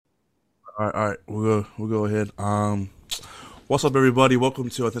All right. We'll go ahead. What's up, everybody? Welcome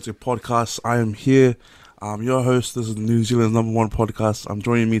to Authentic Podcast. I am here. I'm your host. This is New Zealand's number one podcast.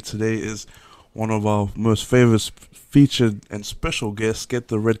 Joining me today is one of our most favorite featured and special guests. Get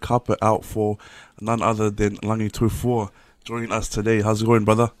the red carpet out for none other than Langi Tuifua joining us today. How's it going,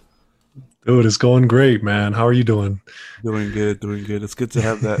 brother? Dude, it's going great, man. How are you doing? Doing good, doing good. It's good to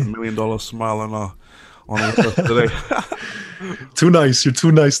have that $1 million smile on with us today. Too nice. You're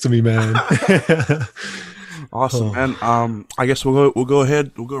too nice to me, man. Awesome, Oh, man. I guess we'll go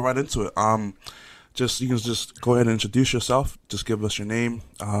ahead. We'll go right into it. Just you can just go ahead and introduce yourself. Just give us your name,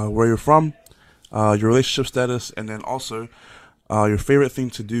 where you're from, your relationship status, and then also your favorite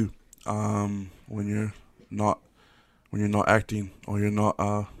thing to do when you're not acting or you're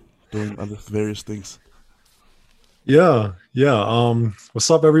not doing other various things. yeah. What's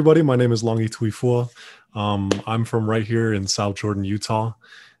up, everybody? My name is Longi Tuifua. I'm from right here in South Jordan, Utah.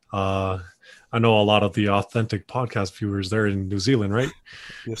 Uh, I know a lot of the authentic podcast viewers there in New Zealand, right?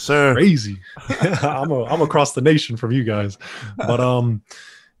 Yes, sir. Crazy. I'm across the nation from you guys. But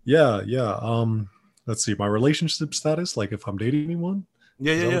yeah. Let's see, my relationship status, like if I'm dating anyone,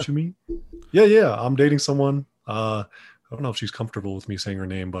 Yeah, is yeah, that yeah. what you mean? Yeah. I'm dating someone. I don't know if she's comfortable with me saying her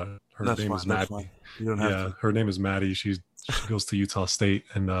name, but her That's name fine. is That's fine. Maddie. You don't have Yeah, to. her name is Maddie. She goes to Utah State,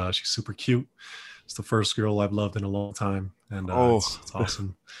 and she's super cute. It's the first girl I've loved in a long time, and Oh, it's awesome.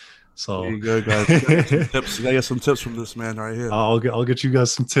 there So you go, guys. You gotta get some tips. You gotta get some tips from this man right here. I'll get you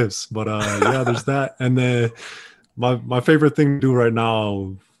guys some tips. But yeah, there's that. And then my favorite thing to do right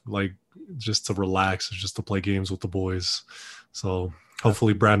now, like just to relax, is just to play games with the boys. So That's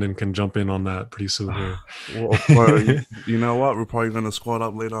hopefully Brandon can jump in on that pretty soon here. well, bro, you know what? We're probably gonna squad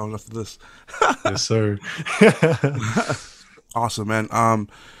up later on after this. Yes, sir. Awesome, man.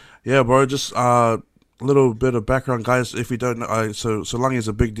 Yeah, bro. Just a little bit of background, guys. If you don't know, so Langi is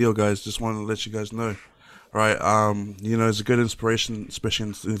a big deal, guys. Just want to let you guys know, right? It's a good inspiration, especially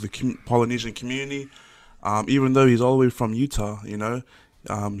in the Polynesian community. Even though he's all the way from Utah, he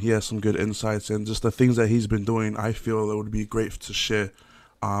has some good insights and just the things that he's been doing. I feel it would be great to share,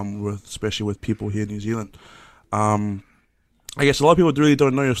 with especially with people here in New Zealand. Um, I guess a lot of people really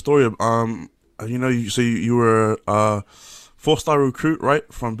don't know your story. You were a four-star recruit, right,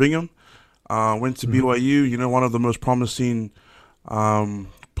 from Bingham. Went to Mhm. BYU. One of the most promising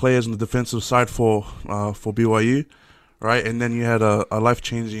players on the defensive side for BYU, right? And then you had a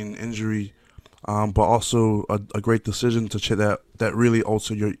life-changing injury, but also a great decision that really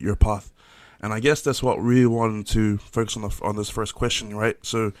altered your path. And I guess that's what we really wanted to focus on this first question, right?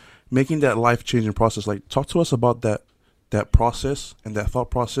 So making that life-changing process, like talk to us about that process and that thought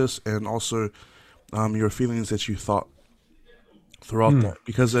process, and also your feelings that you thought throughout Mm. that,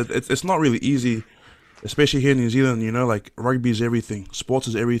 because it's not really easy, especially here in New Zealand. Like rugby is everything, sports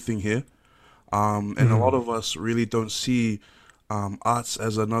is everything here, and a lot Mhm. of us really don't see arts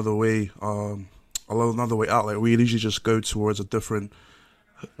as another way out. Like we usually just go towards a different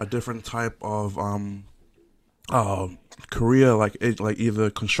type of career, like either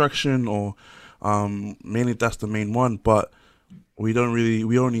construction or mainly that's the main one, but we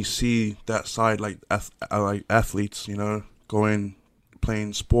only see that side, like like athletes, going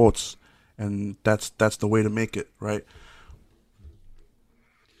playing sports, and that's the way to make it, right?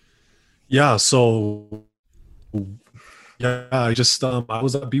 Yeah, so yeah, I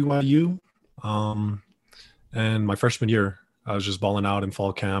was at BYU, um, and my freshman year, I was just balling out in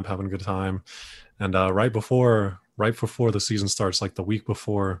fall camp, having a good time, and right before the season starts, like the week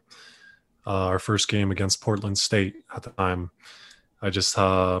before our first game against Portland State at the time, I just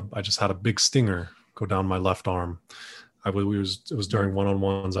had a big stinger go down my left arm. It was during one on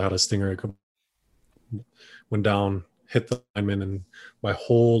ones. I had a stinger. It went down, hit the lineman, and my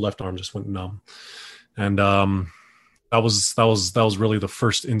whole left arm just went numb. And that was really the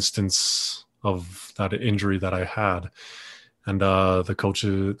first instance of that injury that I had. And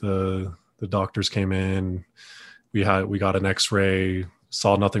the doctors came in. We got an X-ray,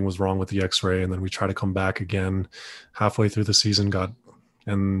 saw nothing was wrong with the X-ray, and then we tried to come back again halfway through the season.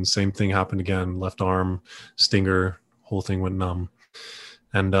 And same thing happened again. Left arm stinger, whole thing went numb.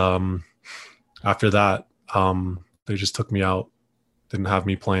 And after that, they just took me out, didn't have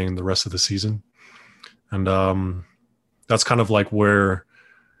me playing the rest of the season. And that's kind of like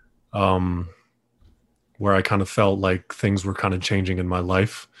um, where I kind of felt like things were kind of changing in my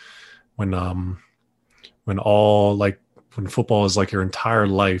life when when all like when football is like your entire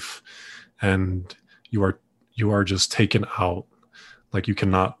life, and you are you are just taken out. Like you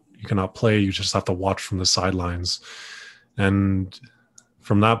cannot play. You just have to watch from the sidelines. And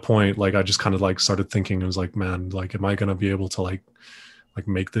from that point, like I just kind of like started thinking, it was like, man, like, am I gonna be able to like like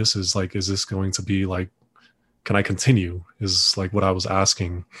make this? Is like, is this going to be like, can I continue? Is like what I was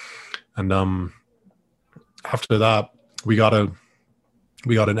asking. And after that, we got an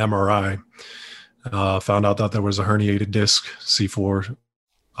MRI. Found out that there was a herniated disc, C4,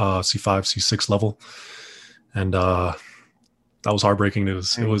 C5, C6 level, and that was heartbreaking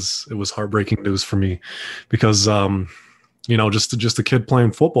news. Dang. It was heartbreaking news for me, because just a kid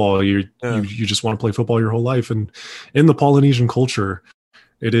playing football. You just want to play football your whole life, and in the Polynesian culture,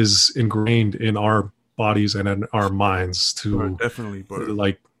 it is ingrained in our bodies and in our minds to Bro, definitely, bro.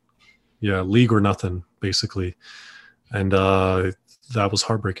 like, yeah, league or nothing, basically. And that was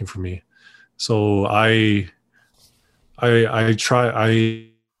heartbreaking for me. So my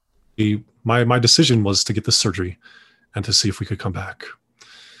decision was to get the surgery and to see if we could come back.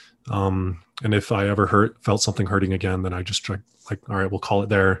 And if I ever felt something hurting again, then I just tried, like, all right, we'll call it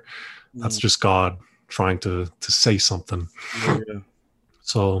there. That's just God trying to say something. Yeah.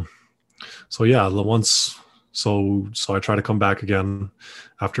 So yeah, so I tried to come back again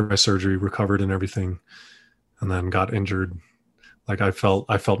after my surgery, recovered and everything, and then got injured. Like I felt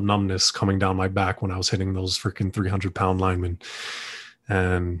numbness coming down my back when I was hitting those freaking 300-pound linemen.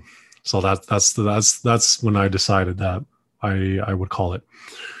 And so that's when I decided that I would call it.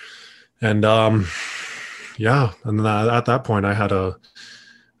 And yeah, and then at that point I had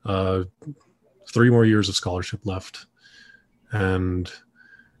 3 more years of scholarship left, and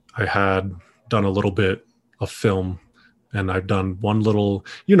I had done a little bit of film, and I've done one little,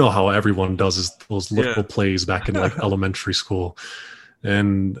 how everyone does is those little plays back in like elementary school.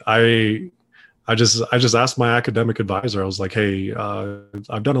 And I just asked my academic advisor, I was like, hey,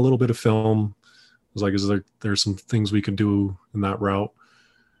 I've done a little bit of film. I was like, is there's some things we can do in that route?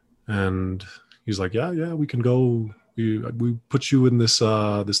 And he's like, yeah, we can go. We put you in this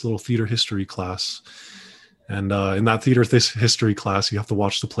little theater history class. And in that theater history class, you have to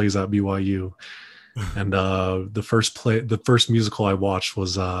watch the plays at BYU. And the first musical I watched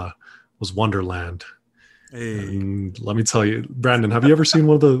was Wonderland. Hey. And let me tell you, Brandon, have you ever seen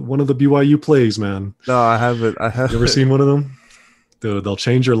one of the BYU plays, man? No, I haven't. You ever seen one of them? Dude, they'll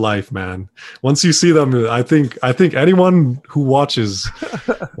change your life, man. Once you see them, I think anyone who watches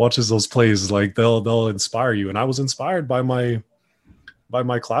those plays, like they'll inspire you. And I was inspired by my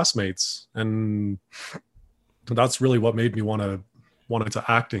classmates, and that's really what made me want into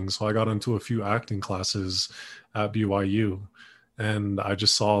acting. So I got into a few acting classes at BYU, and I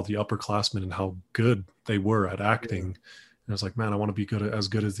just saw the upperclassmen and how good they were at acting. And I was like, man, I want to be as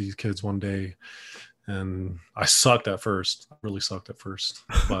good as these kids one day. And I sucked at first. I really sucked at first,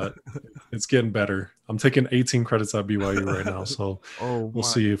 but it's getting better. I'm taking 18 credits at BYU right now, so we'll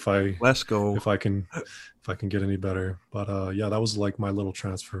see if I can get any better. But yeah, that was like my little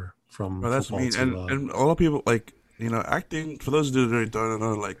transfer from that's football mean. to, and a lot of people, like, acting, for those who don't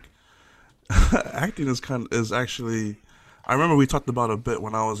know, like, acting is actually, I remember we talked about it a bit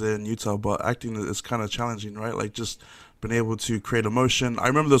when I was in Utah, but acting is kind of challenging, right? Like, just being able to create emotion. I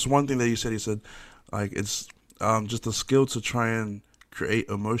remember there's one thing that he said, like, it's just a skill to try and create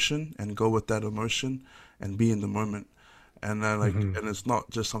emotion and go with that emotion and be in the moment. And then, like, and it's not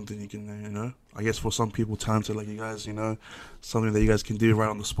just something you can, I guess for some people talented like you guys, something that you guys can do right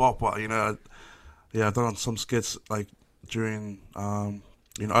on the spot. But, I've done some skits, like, during,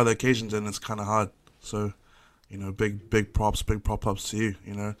 other occasions, and it's kind of hard. So, big props to you,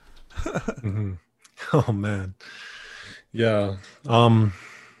 Oh, man. Yeah.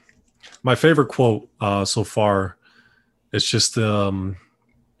 My favorite quote so far, it's just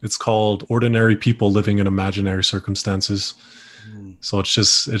it's called "Ordinary People Living in Imaginary Circumstances." So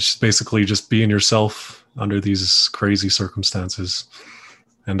it's basically just being yourself under these crazy circumstances,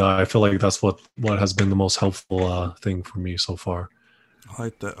 and I feel like that's what has been the most helpful thing for me so far. I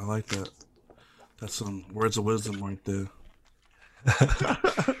like that. That's some words of wisdom right there.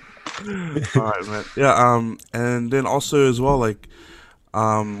 All right, man. Yeah. And then also as well, like,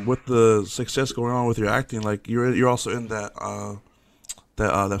 with the success going on with your acting, like you're also in that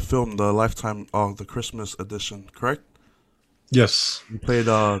film, the Lifetime, the Christmas edition, correct? Yes. You played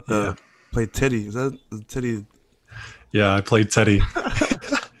played Teddy. Is that Teddy? Yeah, I played Teddy.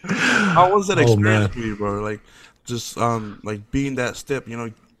 How was that experience for you, bro? Like, just like being that step,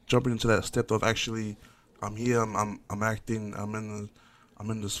 jumping into that step of actually, I'm here, I'm acting, I'm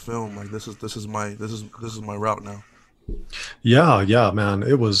in this film. Like, this is my route now. Yeah, man.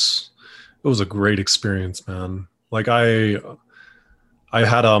 It was a great experience, man. Like I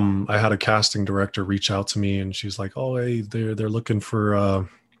had a casting director reach out to me, and she's like, "Oh, hey, they're looking for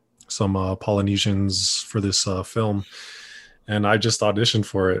some Polynesians for this film." and I just auditioned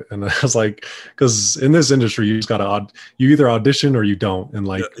for it. And I was like, because in this industry, you just gotta you either audition or you don't, and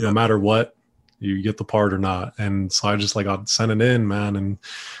Yeah, like no yeah, matter what, you get the part or not. And so I just like I sent it in, man. And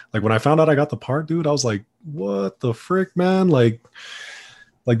like when I found out I got the part, dude, I was like, what the frick, man? Like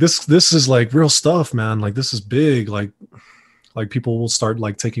this is like real stuff, man. Like this is big. Like people will start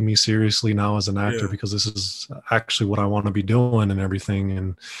like taking me seriously now as an actor yeah. because this is actually what I want to be doing and everything.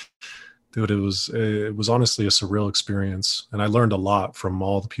 And dude, it was honestly a surreal experience, and I learned a lot from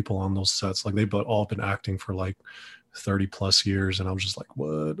all the people on those sets. Like they've all been acting for like 30 plus years, and I was just like,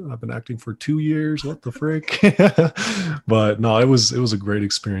 what? I've been acting for 2 years. What the frick? But no, it was a great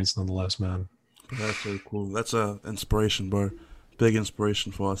experience nonetheless, man. That's so cool. That's a inspiration, bro. Big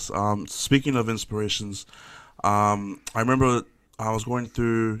inspiration for us. Speaking of inspirations, I remember I was going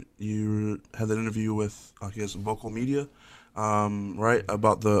through. You had an interview with, I guess, Vocal Media, right,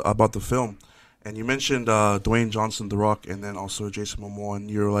 about the film, and you mentioned Dwayne Johnson, The Rock, and then also Jason Momoa, and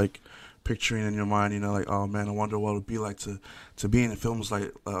you're like picturing in your mind, like, oh man, I wonder what it would be like to be in films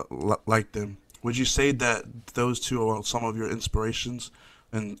like them. Would you say that those two are some of your inspirations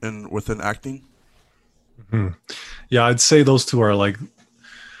in within acting? Mhm. Yeah, I'd say those two are like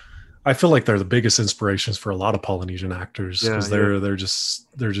I feel like they're the biggest inspirations for a lot of Polynesian actors Yeah, because yeah.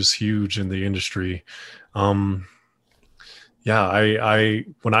 they're just huge in the industry. Um, yeah, I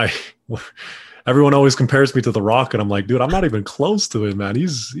when I everyone always compares me to The Rock, and I'm like, dude, I'm not even close to it, man.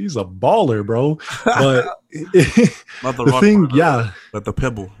 He's a baller, bro. But Not the the rock, thing, yeah, but the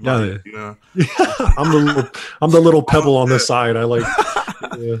pebble. Not yeah, yeah. yeah, I'm the little pebble Almost on the there. side. I like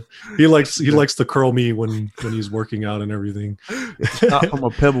yeah. He likes to curl me when he's working out and everything. You start from a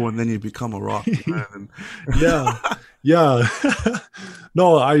pebble and then you become a rock. And Yeah, yeah.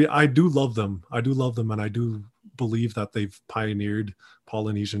 No, I do love them. I do love them, and I do believe that they've pioneered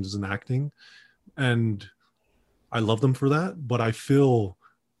Polynesians in acting, and I love them for that. But I feel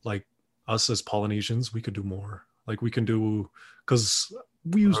like us as Polynesians, we could do more. Like we can do because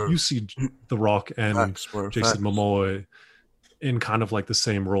you bro, see The Rock and facts, bro, Jason facts. Momoa in kind of like the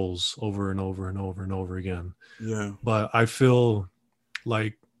same roles over and over and over and over again. Yeah. But I feel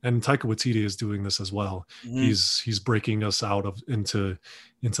like and Taika Waititi is doing this as well. Hmm. He's breaking us out of into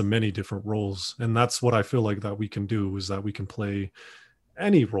many different roles, and that's what I feel like that we can do is that we can play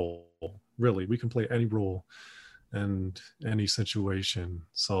any role. Really, we can play any role and any situation.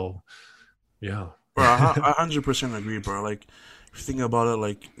 So yeah, Bro, I 100% agree, bro. Like, if you think about it,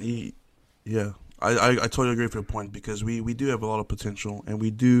 like, yeah, I totally agree with your point because we do have a lot of potential and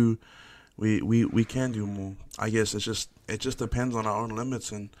we can do more. I guess it just depends on our own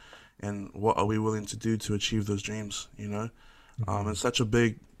limits and what are we willing to do to achieve those dreams. Mhm. It's such a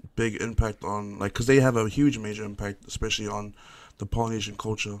big impact on like because they have a huge major impact, especially on the Polynesian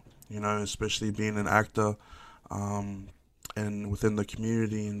culture. Especially being an actor, um, and within the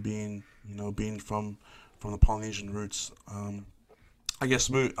community and being from the Polynesian roots. I guess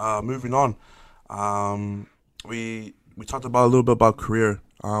moving on. Um, we talked about a little bit about career.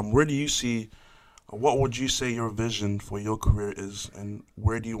 Where do you see? What would you say your vision for your career is, and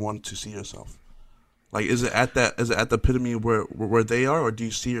where do you want to see yourself? Like, is it at the epitome where they are, or do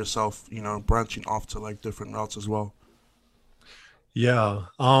you see yourself, branching off to like different routes as well? Yeah.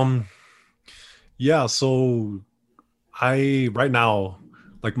 Yeah. So I right now,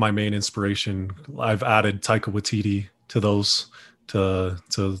 like my main inspiration, I've added Taika Waititi to those to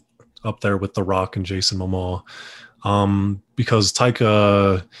up there with The Rock and Jason Momoa. Because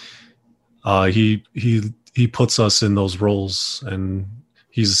Taika, he puts us in those roles, and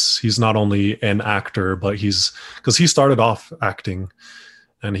he's not only an actor, but he's because he started off acting,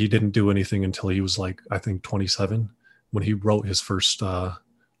 and he didn't do anything until he was like I think 27 when he wrote his first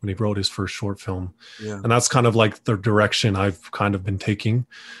short film, Yeah. and that's kind of like the direction I've kind of been taking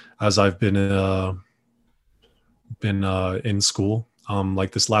as I've been in school.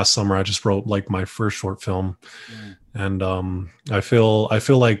 Like this last summer, I just wrote like my first short film, Mm. and I feel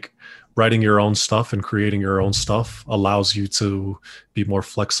like writing your own stuff and creating your own stuff allows you to be more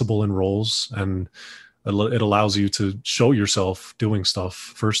flexible in roles, and it allows you to show yourself doing stuff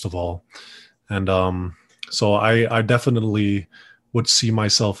first of all. And so I definitely would see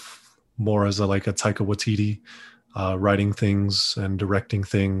myself more as like a Taika Waititi, writing things and directing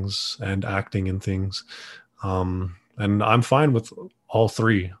things and acting in things. And I'm fine with all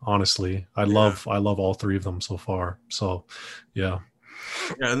three, honestly. I Yeah. love I love all three of them so far. So yeah.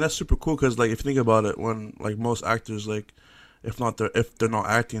 Yeah, and that's super cool because like if you think about it, when like most actors like if they're not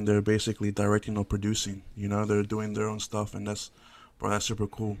acting, they're basically directing or producing. They're doing their own stuff, and that's super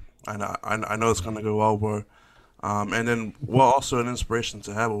cool. And I know it's gonna go well, bro. And then also an inspiration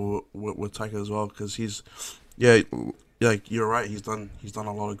to have with Taika as well because yeah, like you're right. He's done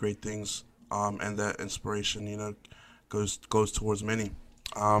a lot of great things, and that inspiration, goes towards many.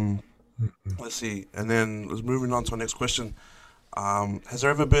 Um, let's see, and then let's moving on to our next question. Has there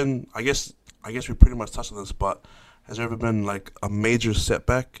ever been? I guess we pretty much touched on this, but has there ever been like a major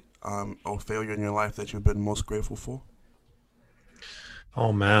setback, or failure in your life that you've been most grateful for?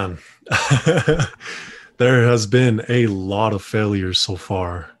 Oh man. There has been a lot of failures so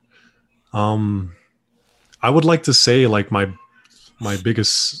far. Um, I would like to say like my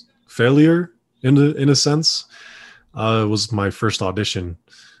biggest failure in a sense was my first audition.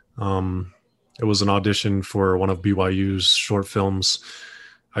 Um, it was an audition for one of BYU's short films.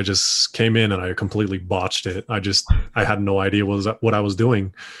 I just came in and I completely botched it. I had no idea what I was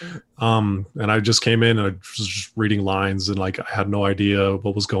doing. And I just came in and I was just reading lines and like I had no idea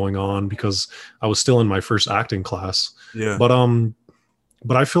what was going on because I was still in my first acting class. Yeah, But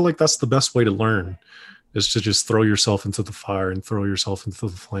but I feel like that's the best way to learn is to just throw yourself into the fire and throw yourself into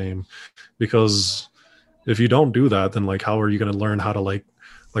the flame, because if you don't do that, then like how are you going to learn how to like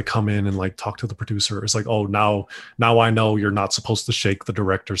come in and like talk to the producer? It's like, oh, now I know you're not supposed to shake the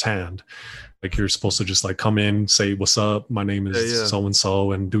director's hand. Like you're supposed to just like come in, say what's up, my name yeah, is yeah. so and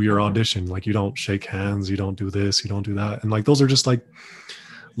so, and do your audition. Like you don't shake hands, you don't do this, you don't do that. And like those are just like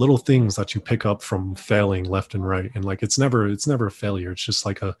little things that you pick up from failing left and right. And like it's never a failure. It's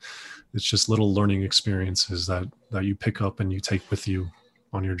just little learning experiences that you pick up and you take with you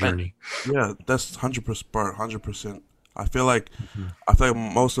on your Man, journey. yeah, that's 100%, 100%. I feel like Mhm. I feel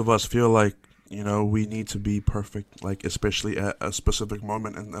like most of us feel like we need to be perfect, like especially at a specific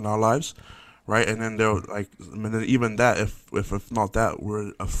moment in our lives, right? And then they're like, and then even that, if not that,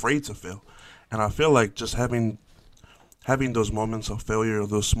 we're afraid to fail. And I feel like just having those moments of failure,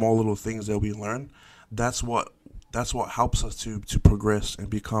 those small little things that we learn, that's what that's what helps us to progress and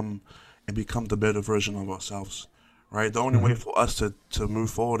become the better version of ourselves, right? The only way Mhm. for us to move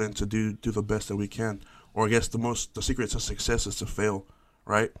forward and to do the best that we can, or I guess the secret to success is to fail,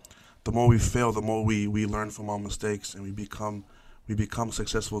 right? The more we fail, the more we learn from our mistakes, and we become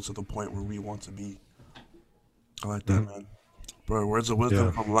successful to the point where we want to be. I like that, Mhm. man. Bro, words of wisdom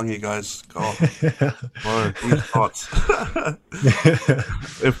Yeah. from Lungy, guys. God, bro, deep thoughts.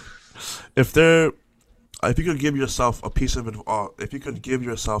 if if there if you could give yourself a piece of if you could give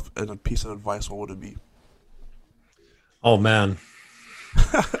yourself a piece of advice, what would it be? Oh man.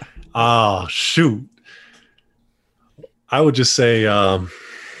 Ah, shoot. I would just say,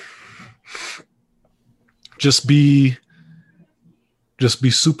 just be just be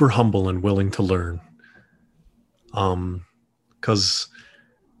super humble and willing to learn. Because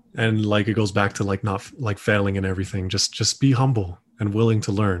and like it goes back to like not like failing and everything. Just be humble and willing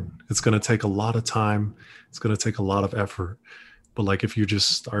to learn. It's gonna take a lot of time. It's gonna take a lot of effort. But like if you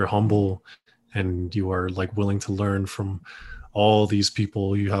just are humble and you are like willing to learn from all these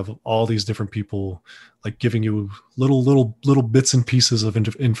people, you have all these different people like giving you little bits and pieces of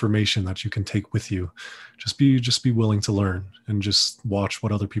information that you can take with you. Just be willing to learn and just watch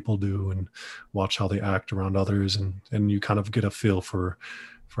what other people do and watch how they act around others, and you kind of get a feel for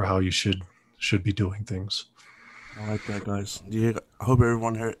how you should be doing things. I like that, guys. Yeah, I hope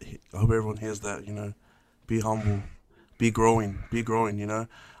everyone hears that. Be humble, be growing.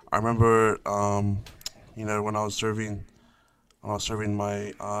 I remember, when I was serving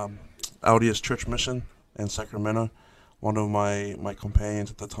my LDS church mission in Sacramento. One of my companions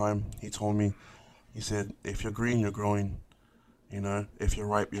at the time, he told me, he said, "If you're green, you're growing. If you're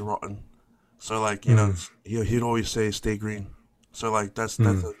ripe, you're rotten." So like, Mm, he'd always say, "Stay green." So like, that's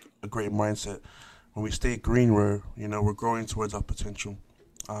mm. a great mindset. When we stay green, we're growing towards our potential.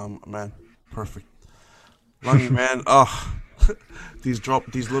 Man, perfect. Lungy man,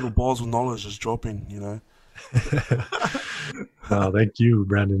 these little balls of knowledge is dropping. Oh, thank you,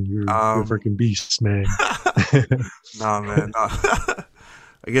 Brandon. You're a Um, freaking beast, man. nah, man. Nah.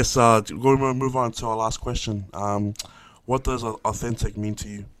 I guess going to move on to our last question. What does authentic mean to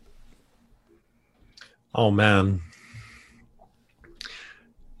you? Oh man.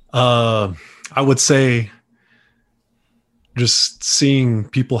 Uh, I would say just seeing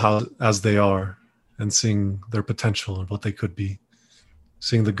people how as they are and seeing their potential and what they could be,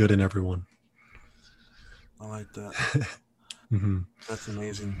 seeing the good in everyone. I like that. Hmm. That's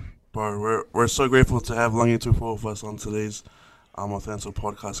amazing, bro. We're so grateful to have Lungy Two Four with us on today's authentic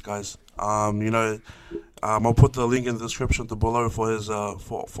podcast, guys. I'll put the link in the description to below for his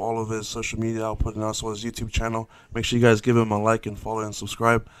for all of his social media. I'll put it also his YouTube channel. Make sure you guys give him a like and follow and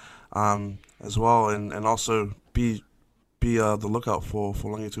subscribe, as well, and also be the lookout for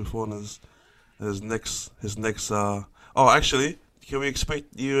Lungy Two Four and his next. Oh, actually, can we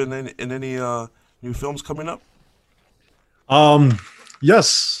expect you in any new films coming up? Um,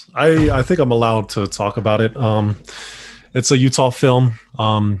 yes, I think I'm allowed to talk about it. It's a Utah film.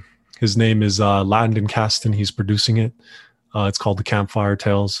 His name is Landon Caston. He's producing it. It's called The Campfire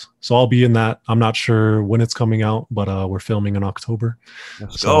Tales. So I'll be in that. I'm not sure when it's coming out, but we're filming in October.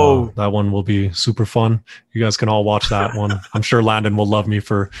 Let's So go. that one will be super fun. You guys can all watch that one. I'm sure Landon will love me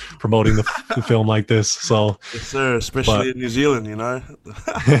for promoting the film like this. So, Yes, sir. but Especially in New Zealand, you know.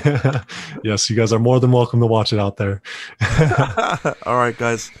 yes, you guys are more than welcome to watch it out there. All right,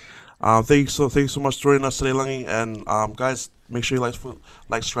 guys. Thank you so much for joining us today, Lungy. And guys, make sure you like,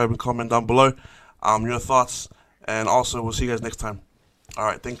 subscribe, and comment down below. Your thoughts, and also we'll see you guys next time. All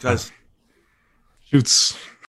right, thank you, guys. Shoots.